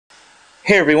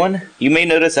Hey everyone, you may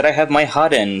notice that I have my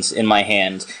hot ends in my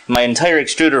hand. My entire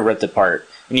extruder ripped apart,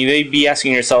 and you may be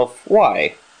asking yourself,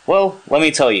 why? Well, let me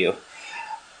tell you.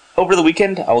 Over the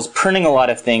weekend, I was printing a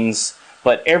lot of things,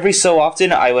 but every so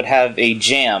often I would have a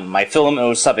jam. My filament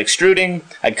would stop extruding,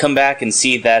 I'd come back and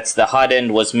see that the hot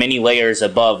end was many layers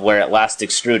above where it last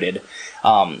extruded.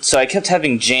 So I kept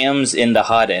having jams in the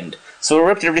hot end. So it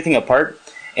ripped everything apart.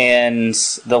 And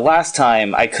the last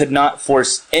time, I could not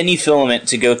force any filament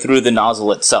to go through the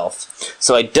nozzle itself.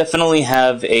 So I definitely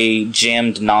have a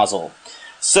jammed nozzle.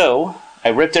 So I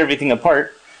ripped everything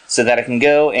apart so that I can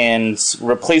go and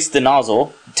replace the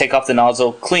nozzle, take off the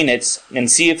nozzle, clean it, and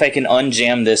see if I can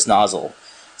unjam this nozzle.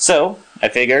 So I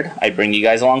figured I'd bring you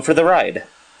guys along for the ride.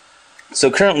 So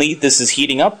currently this is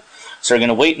heating up, so we're going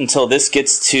to wait until this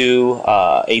gets to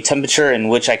a temperature in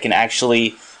which I can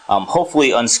actually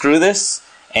hopefully unscrew this.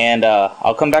 And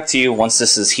I'll come back to you once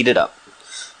this is heated up.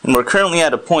 And we're currently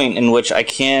at a point in which I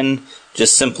can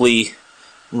just simply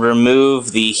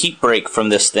remove the heat break from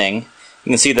this thing.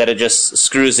 You can see that it just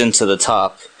screws into the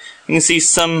top. You can see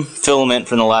some filament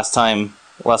from the last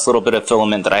little bit of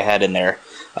filament that I had in there.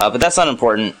 But that's not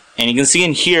important. And you can see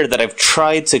in here that I've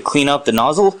tried to clean up the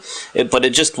nozzle, but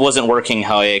it just wasn't working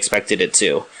how I expected it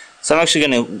to. So I'm actually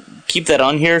going to keep that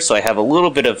on here so I have a little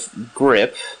bit of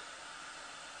grip.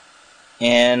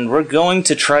 And we're going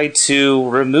to try to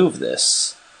remove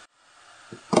this.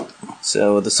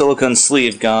 So with the silicone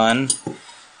sleeve gone,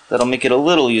 that'll make it a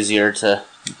little easier to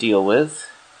deal with.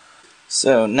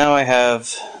 So now I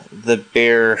have the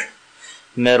bare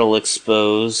metal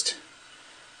exposed.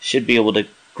 Should be able to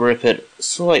grip it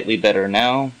slightly better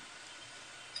now.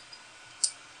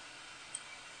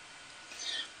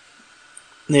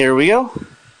 There we go.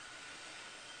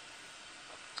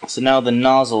 So now the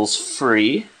nozzle's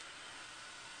free.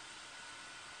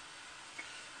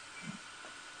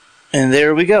 And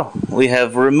there we go. We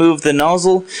have removed the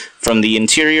nozzle from the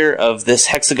interior of this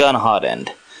hexagon hot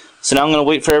end. So now I'm going to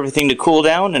wait for everything to cool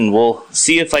down and we'll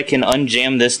see if I can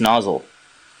unjam this nozzle.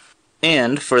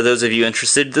 And for those of you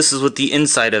interested, this is what the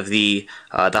inside of the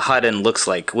hot end looks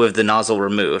like with the nozzle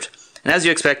removed. And as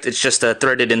you expect, it's just a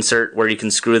threaded insert where you can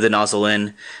screw the nozzle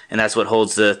in, and that's what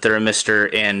holds the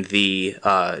thermistor and the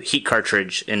heat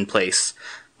cartridge in place.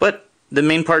 But the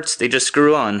main parts, they just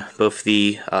screw on, both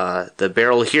the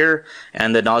barrel here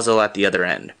and the nozzle at the other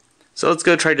end. So let's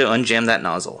go try to unjam that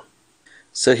nozzle.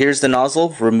 So here's the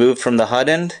nozzle removed from the hot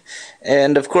end,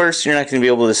 and of course you're not going to be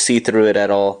able to see through it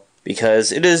at all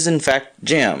because it is in fact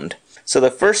jammed. So the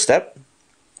first step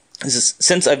is,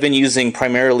 since I've been using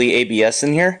primarily ABS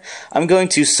in here, I'm going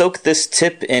to soak this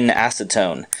tip in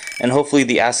acetone, and hopefully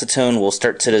the acetone will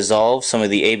start to dissolve some of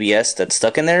the ABS that's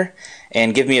stuck in there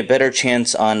and give me a better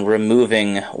chance on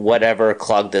removing whatever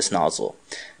clogged this nozzle.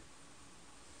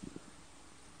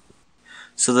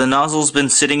 So the nozzle's been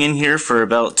sitting in here for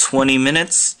about 20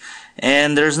 minutes,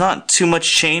 and there's not too much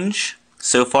change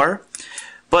so far.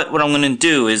 But what I'm going to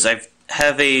do is I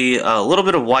have a little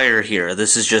bit of wire here.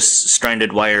 This is just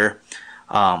stranded wire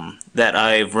that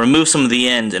I've removed some of the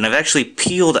end, and I've actually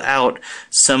peeled out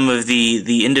some of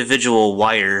the individual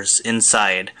wires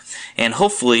inside. And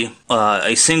hopefully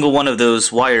a single one of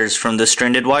those wires from the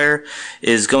stranded wire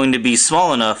is going to be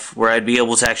small enough where I'd be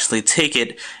able to actually take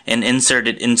it and insert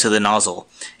it into the nozzle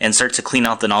and start to clean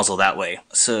out the nozzle that way.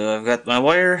 So I've got my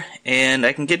wire and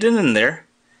I can get it in there.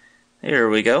 There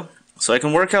we go. So I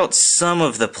can work out some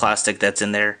of the plastic that's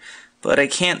in there, but I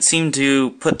can't seem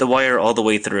to put the wire all the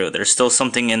way through. There's still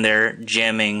something in there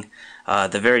jamming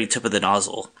the very tip of the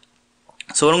nozzle.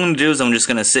 So what I'm going to do is I'm just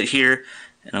going to sit here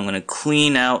and I'm going to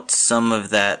clean out some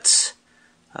of that,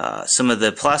 some of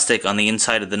the plastic on the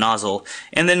inside of the nozzle,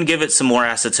 and then give it some more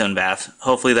acetone bath.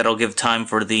 Hopefully that'll give time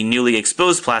for the newly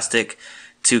exposed plastic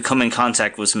to come in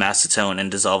contact with some acetone and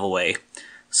dissolve away.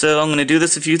 So I'm going to do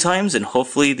this a few times and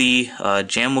hopefully the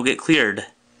jam will get cleared.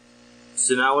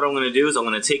 So now what I'm going to do is I'm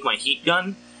going to take my heat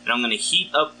gun and I'm going to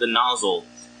heat up the nozzle,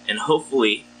 and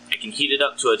hopefully I can heat it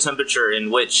up to a temperature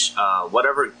in which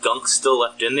whatever gunk's still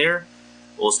left in there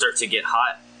will start to get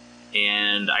hot,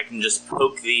 and I can just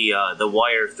poke the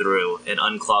wire through and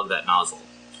unclog that nozzle.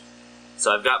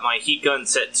 So I've got my heat gun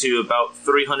set to about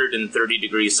 330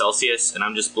 degrees Celsius, and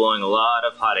I'm just blowing a lot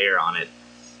of hot air on it,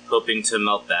 hoping to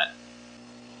melt that.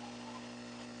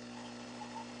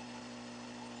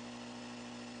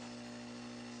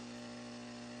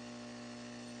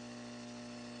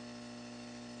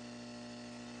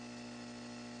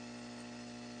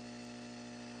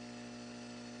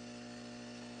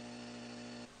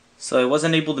 So I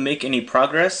wasn't able to make any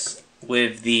progress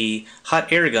with the hot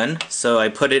air gun, so I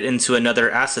put it into another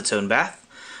acetone bath.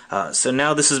 So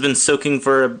now this has been soaking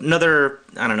for another,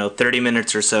 I don't know, 30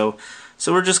 minutes or so.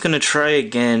 So we're just going to try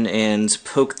again and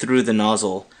poke through the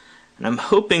nozzle. And I'm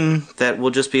hoping that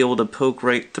we'll just be able to poke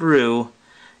right through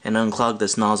and unclog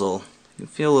this nozzle. You can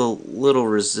feel a little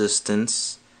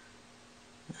resistance.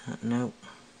 Nope.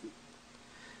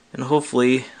 And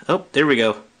hopefully, oh, there we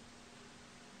go.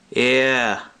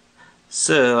 Yeah.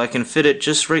 So I can fit it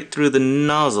just right through the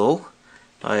nozzle.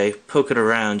 If I poke it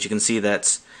around, you can see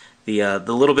that's the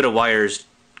little bit of wires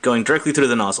going directly through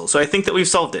the nozzle. So I think that we've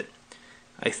solved it.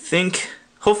 I think,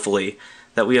 hopefully,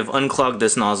 that we have unclogged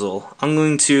this nozzle. I'm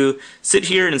going to sit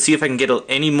here and see if I can get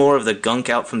any more of the gunk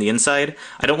out from the inside.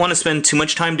 I don't want to spend too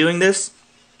much time doing this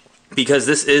because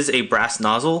this is a brass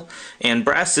nozzle and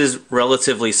brass is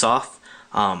relatively soft.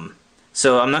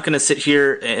 So I'm not going to sit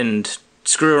here and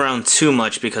screw around too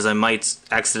much because I might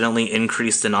accidentally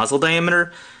increase the nozzle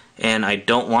diameter, and I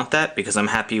don't want that because I'm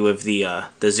happy with the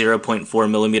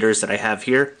 0.4 millimeters that I have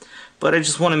here. But I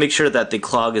just want to make sure that the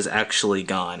clog is actually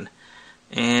gone.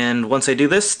 And once I do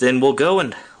this, then we'll go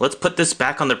and let's put this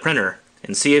back on the printer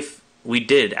and see if we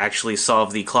did actually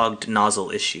solve the clogged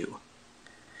nozzle issue.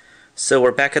 So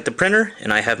we're back at the printer,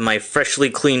 and I have my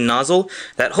freshly cleaned nozzle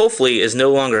that hopefully is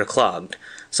no longer clogged.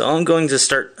 So I'm going to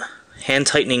start hand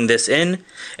tightening this in,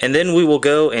 and then we will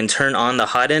go and turn on the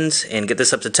hot end and get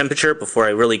this up to temperature before I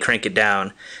really crank it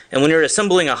down. And when you're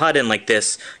assembling a hot end like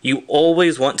this, you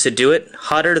always want to do it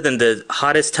hotter than the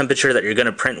hottest temperature that you're going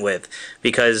to print with,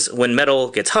 because when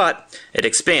metal gets hot, it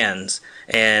expands,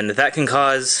 and that can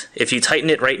cause, if you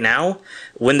tighten it right now,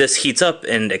 when this heats up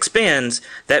and expands,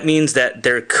 that means that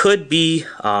there could be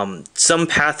some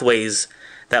pathways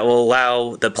that will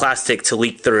allow the plastic to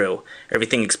leak through.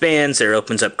 Everything expands, there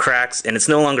opens up cracks, and it's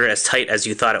no longer as tight as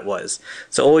you thought it was.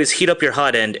 So always heat up your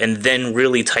hot end and then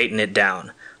really tighten it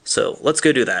down. So let's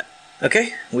go do that.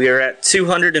 Okay, we are at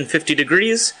 250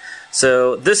 degrees.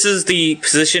 So this is the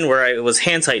position where I was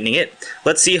hand tightening it.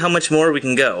 Let's see how much more we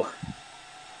can go.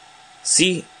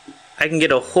 See, I can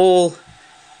get a whole,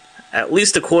 at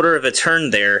least a quarter of a turn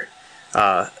there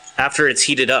after it's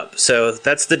heated up. So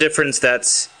that's the difference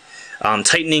that's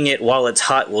tightening it while it's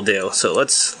hot will do. So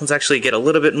let's actually get a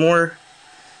little bit more.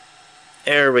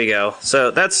 There we go.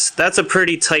 So that's a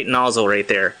pretty tight nozzle right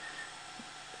there.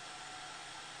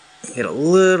 Get a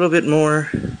little bit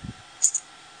more. Let's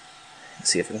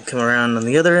see if I can come around on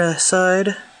the other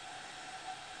side.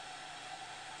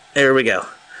 There we go.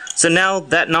 So now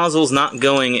that nozzle's not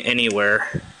going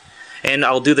anywhere. And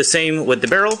I'll do the same with the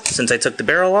barrel since I took the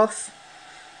barrel off.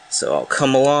 So I'll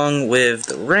come along with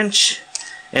the wrench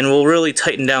and we'll really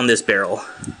tighten down this barrel.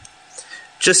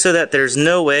 Just so that there's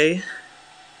no way,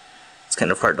 it's kind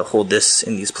of hard to hold this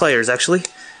in these pliers actually,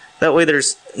 that way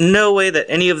there's no way that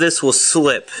any of this will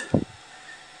slip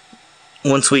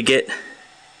once we get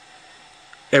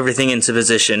everything into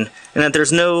position, and that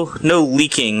there's no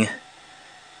leaking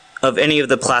of any of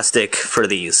the plastic for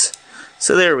these.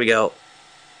 So there we go.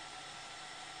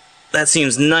 That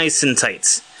seems nice and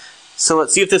tight. So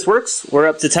let's see if this works. We're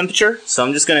up to temperature, so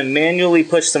I'm just going to manually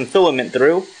push some filament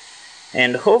through,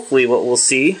 and hopefully what we'll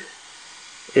see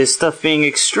is stuff being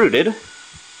extruded.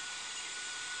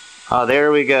 Oh,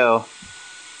 there we go.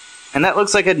 And that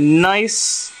looks like a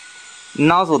nice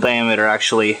nozzle diameter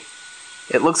actually.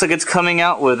 It looks like it's coming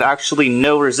out with actually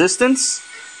no resistance,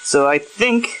 so I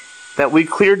think that we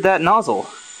cleared that nozzle.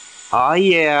 Ah,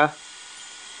 yeah.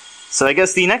 So I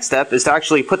guess the next step is to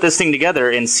actually put this thing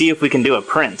together and see if we can do a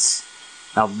print.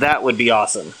 Now that would be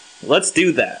awesome. Let's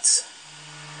do that.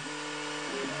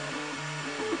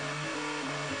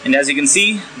 And as you can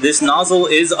see, this nozzle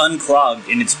is unclogged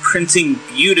and it's printing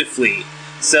beautifully.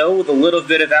 So with a little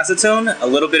bit of acetone, a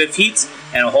little bit of heat,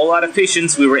 and a whole lot of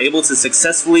patience, we were able to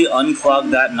successfully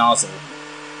unclog that nozzle.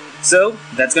 So,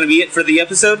 that's going to be it for the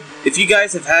episode. If you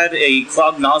guys have had a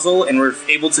clogged nozzle and were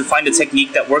able to find a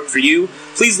technique that worked for you,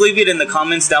 please leave it in the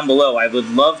comments down below. I would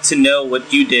love to know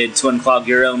what you did to unclog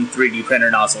your own 3D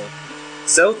printer nozzle.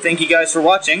 So, thank you guys for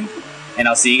watching, and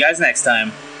I'll see you guys next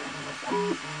time.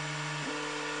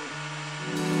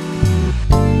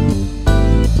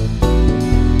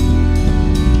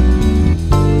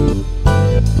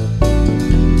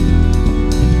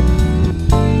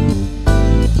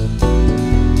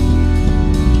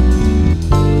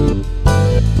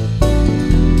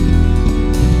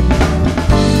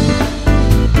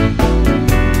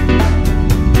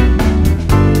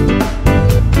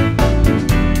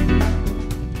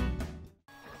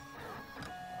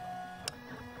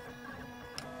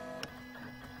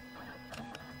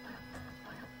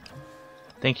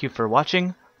 Thank you for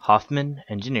watching Hoffman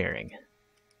Engineering.